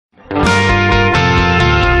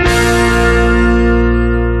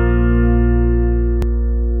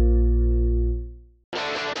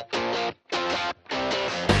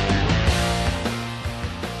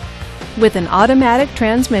With an automatic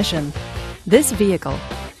transmission, this vehicle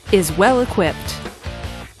is well equipped.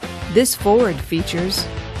 This Ford features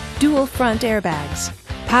dual front airbags,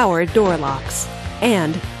 power door locks,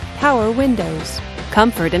 and power windows.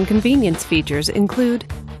 Comfort and convenience features include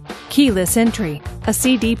keyless entry, a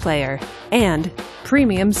CD player, and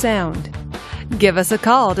premium sound. Give us a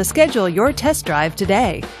call to schedule your test drive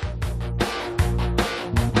today.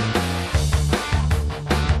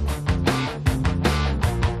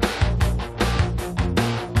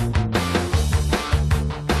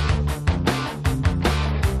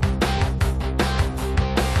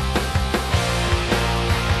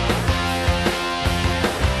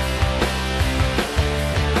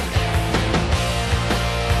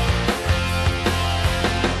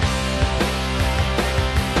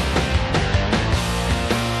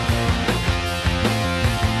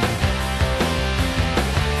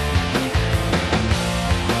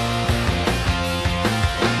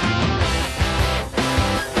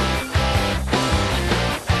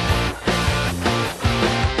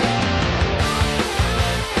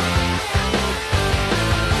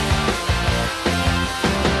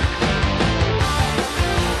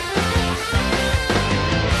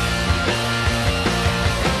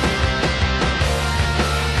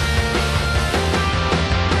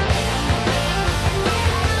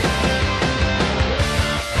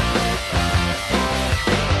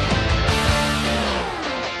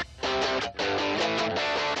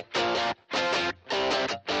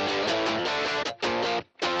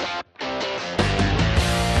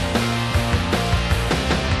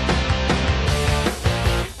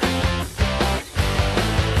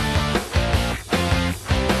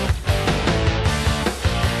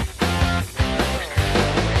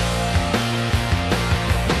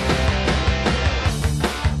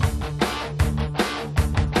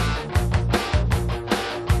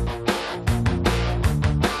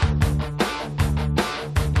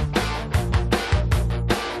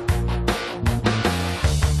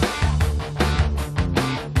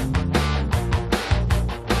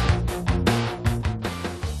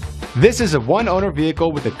 This is a one-owner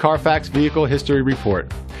vehicle with a Carfax Vehicle History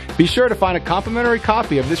Report. Be sure to find a complimentary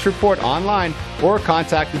copy of this report online or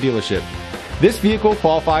contact the dealership. This vehicle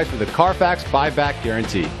qualifies for the Carfax Buyback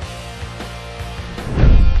Guarantee.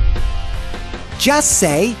 Just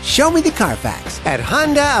say, "Show me the Carfax" at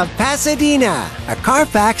Honda of Pasadena, a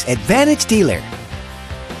Carfax Advantage dealer.